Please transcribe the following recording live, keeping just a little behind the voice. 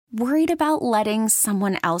Worried about letting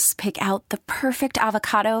someone else pick out the perfect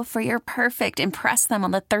avocado for your perfect impress them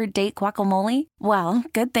on the third date guacamole? Well,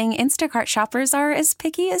 good thing Instacart shoppers are as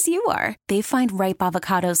picky as you are. They find ripe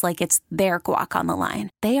avocados like it's their guac on the line.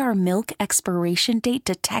 They are milk expiration date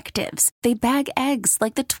detectives. They bag eggs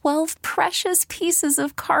like the 12 precious pieces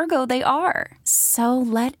of cargo they are. So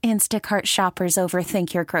let Instacart shoppers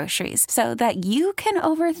overthink your groceries so that you can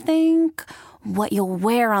overthink what you'll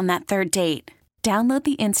wear on that third date. Download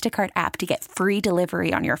the Instacart app to get free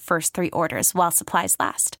delivery on your first 3 orders while supplies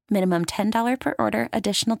last. Minimum $10 per order.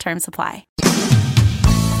 Additional terms apply.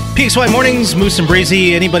 PXY Mornings, Moose and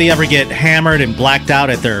Breezy. Anybody ever get hammered and blacked out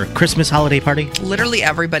at their Christmas holiday party? Literally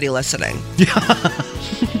everybody listening.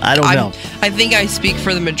 I don't know. I think I speak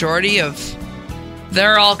for the majority of...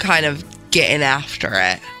 They're all kind of getting after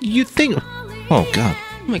it. You think... Oh, God.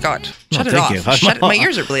 Oh, my God. Shut it thank off. you. My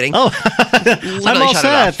ears are bleeding. Oh, I'm all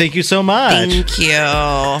set. Thank you so much. Thank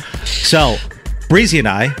you. So, Breezy and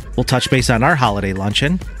I will touch base on our holiday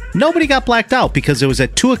luncheon. Nobody got blacked out because it was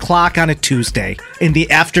at 2 o'clock on a Tuesday in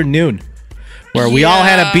the afternoon where we all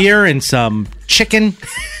had a beer and some chicken.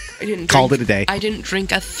 Called it a day. I didn't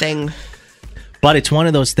drink a thing. But it's one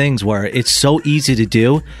of those things where it's so easy to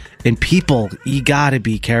do, and people, you got to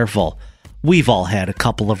be careful. We've all had a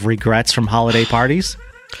couple of regrets from holiday parties.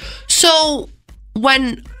 So,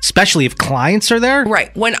 especially if clients are there?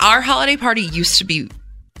 Right. When our holiday party used to be,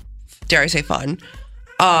 dare I say, fun,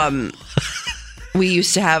 we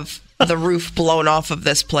used to have the roof blown off of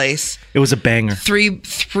this place. It was a banger.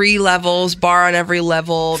 Three levels, bar on every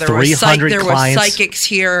level. There were psychics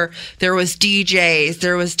here. There was DJs.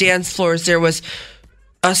 There was dance floors. There was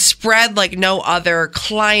a spread like no other.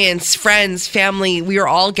 Clients, friends, family. We were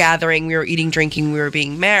all gathering. We were eating, drinking. We were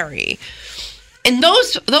being merry. And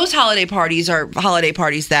those holiday parties are holiday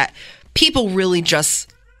parties that people really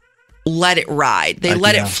just let it ride. They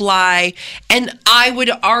let it fly. And I would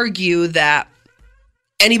argue that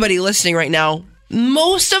anybody listening right now,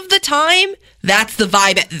 most of the time, that's the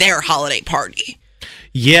vibe at their holiday party.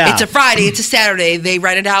 Yeah. It's a Friday. It's a Saturday. They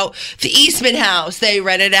rented out the Eastman House. They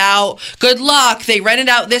rented out Good Luck. They rented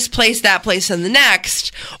out this place, that place, and the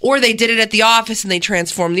next. Or they did it at the office and they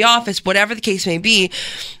transformed the office, whatever the case may be.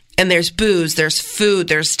 And there's booze, there's food,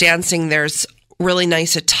 there's dancing, there's really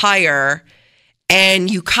nice attire.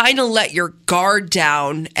 And you kind of let your guard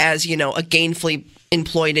down as, a gainfully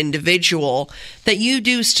employed individual that you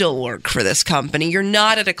do still work for this company. You're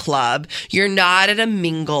not at a club. You're not at a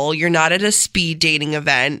mingle. You're not at a speed dating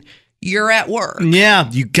event. You're at work.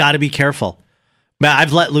 Yeah, you got to be careful. Man,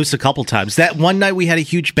 I've let loose a couple times. That one night we had a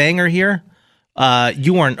huge banger here.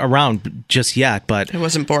 You weren't around just yet, but... I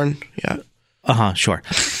wasn't born yet. Sure.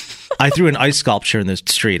 I threw an ice sculpture in the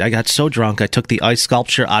street. I got so drunk, I took the ice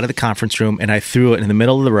sculpture out of the conference room and I threw it in the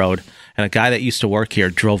middle of the road. And a guy that used to work here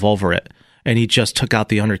drove over it. And he just took out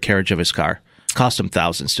the undercarriage of his car. Cost him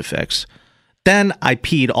thousands to fix. Then I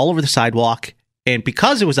peed all over the sidewalk. And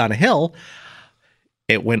because it was on a hill,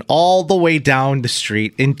 it went all the way down the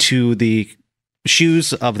street into the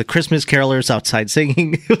shoes of the Christmas carolers outside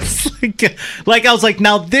singing. It was like I was like,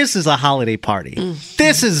 now this is a holiday party. Mm-hmm.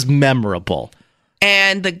 This is memorable.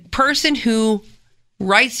 And the person who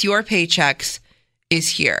writes your paychecks is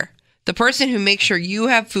here. The person who makes sure you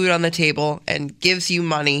have food on the table and gives you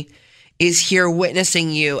money is here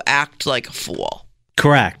witnessing you act like a fool.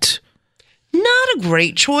 Correct. Not a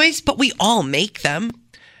great choice, but we all make them.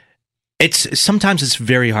 Sometimes it's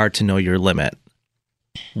very hard to know your limit.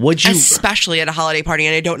 Especially at a holiday party,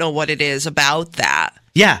 and I don't know what it is about that.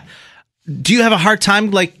 Yeah. Do you have a hard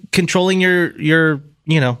time controlling your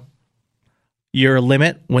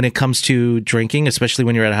limit when it comes to drinking, especially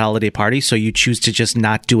when you're at a holiday party, so you choose to just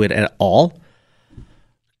not do it at all?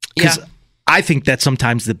 Yeah. I think that's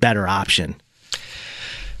sometimes the better option.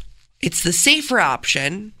 It's the safer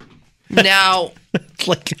option. Now,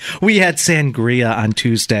 we had sangria on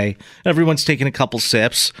Tuesday. Everyone's taking a couple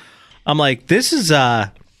sips. I'm like, this is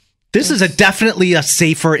definitely a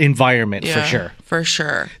safer environment for sure. For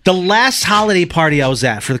sure. The last holiday party I was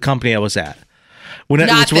at for the company I was at.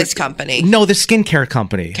 This company. No, the skincare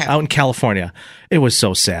company out in California. It was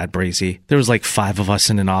so sad, Breezy. There was 5 of us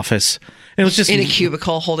in an office. It was just in a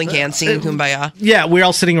cubicle holding hands singing Kumbaya. Yeah, we were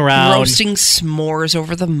all sitting around. Roasting s'mores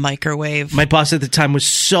over the microwave. My boss at the time was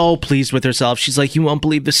so pleased with herself. She's like, you won't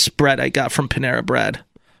believe the spread I got from Panera Bread.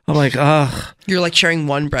 I'm like, ugh. You're sharing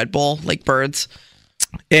one bread bowl like birds.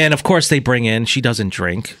 And of course they bring in, she doesn't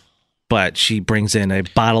drink, but she brings in a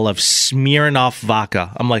bottle of Smirnoff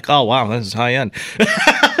vodka. I'm like, oh, wow, this is high end.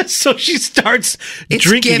 So she starts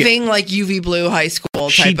drinking. It's giving UV Blue high school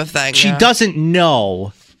type of thing. She doesn't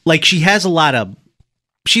know. She has a lot of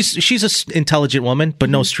she's an intelligent woman, but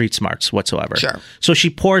no street smarts whatsoever. Sure. So she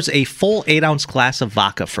pours a full 8-ounce glass of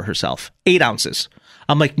vodka for herself. 8 ounces.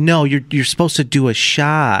 I'm like, no, you're supposed to do a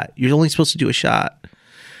shot. You're only supposed to do a shot.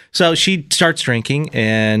 So she starts drinking,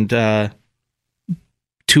 and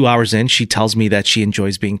 2 hours in, she tells me that she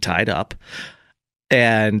enjoys being tied up.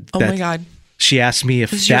 And oh my God. She asked me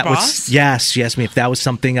if that was, yes, she asked me if that was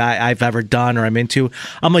something I've ever done or I'm into.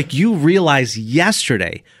 I'm like, you realize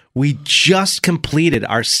yesterday we just completed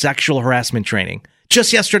our sexual harassment training.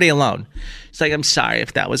 Just yesterday alone. It's like, I'm sorry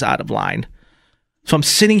if that was out of line. So I'm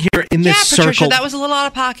sitting here in this Patricia, circle. That was a little out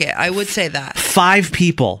of pocket. I would say that. 5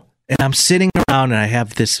 people. And I'm sitting around and I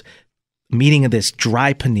have this meeting of this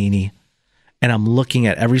dry panini. And I'm looking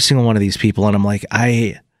at every single one of these people. And I'm like,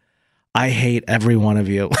 I hate every one of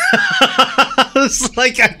you. It's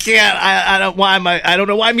like, I can't. I don't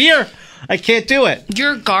know why I'm here. I can't do it.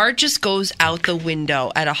 Your guard just goes out the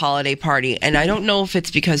window at a holiday party. And I don't know if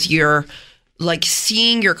it's because you're like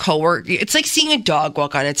seeing your coworker. It's like seeing a dog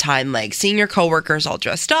walk on its hind legs. Seeing your coworkers all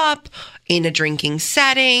dressed up in a drinking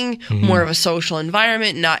setting, more of a social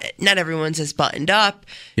environment. Not everyone's as buttoned up.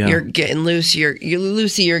 Yeah. You're getting loose. You're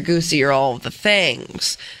loosey. You're goosey. You're all of the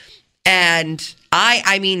things. And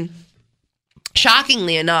I mean,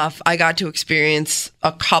 shockingly enough, I got to experience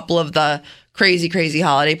a couple of the crazy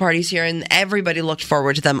holiday parties here, and everybody looked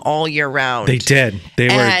forward to them all year round. They did. They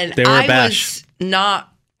were a bash. I was not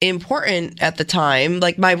important at the time.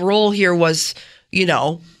 Like, my role here was,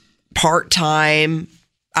 part-time.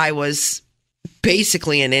 I was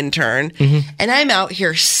basically an intern, and I'm out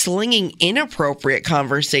here slinging inappropriate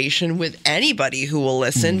conversation with anybody who will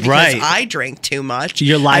listen because I drank too much.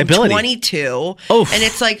 Your liability. I'm 22, and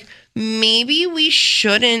it's like, maybe we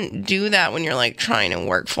shouldn't do that when you're like trying to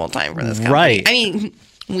work full time for this company. Right. I mean,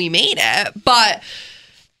 we made it, but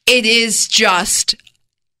it is just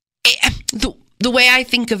the way I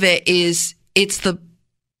think of it is it's the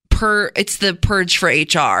purge for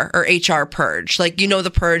HR, or HR purge. Like,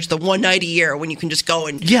 the purge, the one night a year when you can just go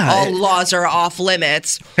and all laws are off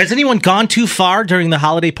limits. Has anyone gone too far during the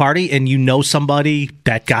holiday party and somebody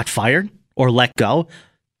that got fired or let go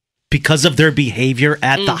because of their behavior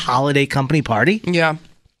at the holiday company party? Yeah.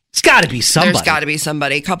 It's got to be somebody. There's got to be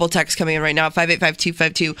somebody. A couple texts coming in right now.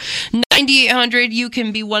 585-252-9800. You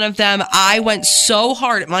can be one of them. I went so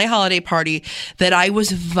hard at my holiday party that I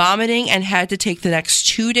was vomiting and had to take the next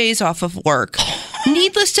 2 days off of work.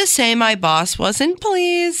 Needless to say, my boss wasn't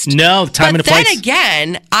pleased. No, time and a place. But then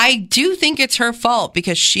again, I do think it's her fault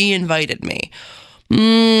because she invited me.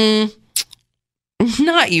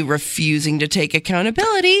 Not you refusing to take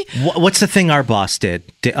accountability. What's the thing our boss did?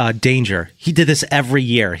 Danger. He did this every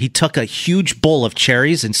year. He took a huge bowl of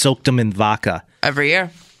cherries and soaked them in vodka. Every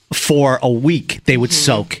year. For a week, they would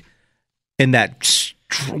soak in that,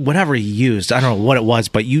 whatever he used. I don't know what it was,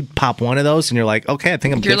 but you'd pop one of those and you're like, okay, I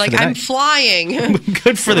think I'm good for the night. I'm flying. I'm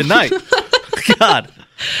good for the night. God.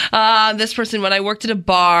 This person, when I worked at a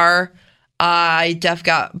bar, I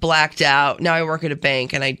got blacked out. Now I work at a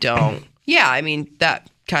bank and I don't. Yeah, I mean,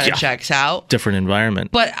 that kind of checks out. Different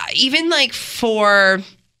environment. But even like for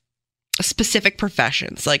specific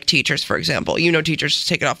professions, like teachers, for example, teachers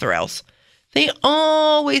take it off the rails. They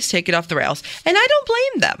always take it off the rails. And I don't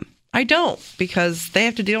blame them. I don't, because they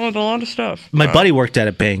have to deal with a lot of stuff. My buddy worked at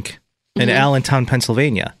a bank in Allentown,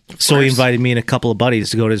 Pennsylvania. So he invited me and a couple of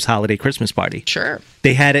buddies to go to his holiday Christmas party. Sure.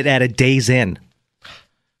 They had it at a Days Inn.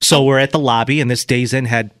 So we're at the lobby, and this Days Inn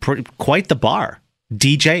had quite the bar.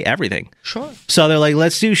 DJ, everything. Sure. So they're like,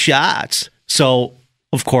 let's do shots. So,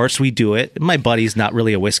 of course, we do it. My buddy's not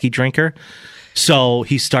really a whiskey drinker. So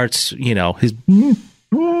he starts, his...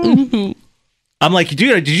 I'm like,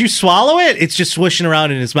 dude, did you swallow it? It's just swishing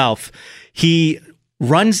around in his mouth. He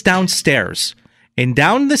runs downstairs. And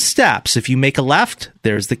down the steps, if you make a left,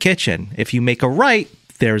 there's the kitchen. If you make a right,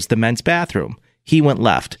 there's the men's bathroom. He went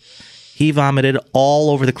left. He vomited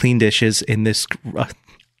all over the clean dishes in this...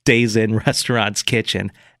 Days Inn restaurant's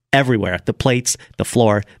kitchen, everywhere. The plates, the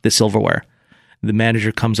floor, the silverware. The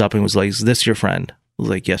manager comes up and was like, is this your friend? I was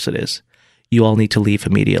like, yes, it is. You all need to leave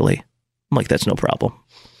immediately. I'm like, that's no problem.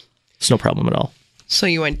 It's no problem at all. So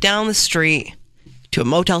you went down the street to a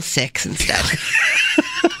Motel 6 instead.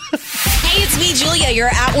 Hey, it's me, Julia, your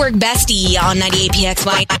at-work bestie on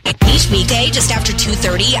 98PXY. Each weekday, just after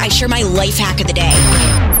 2:30, I share my life hack of the day.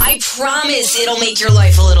 I promise it'll make your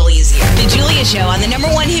life a little easier. The Julia Show on the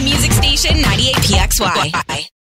 #1 hit music station, 98PXY.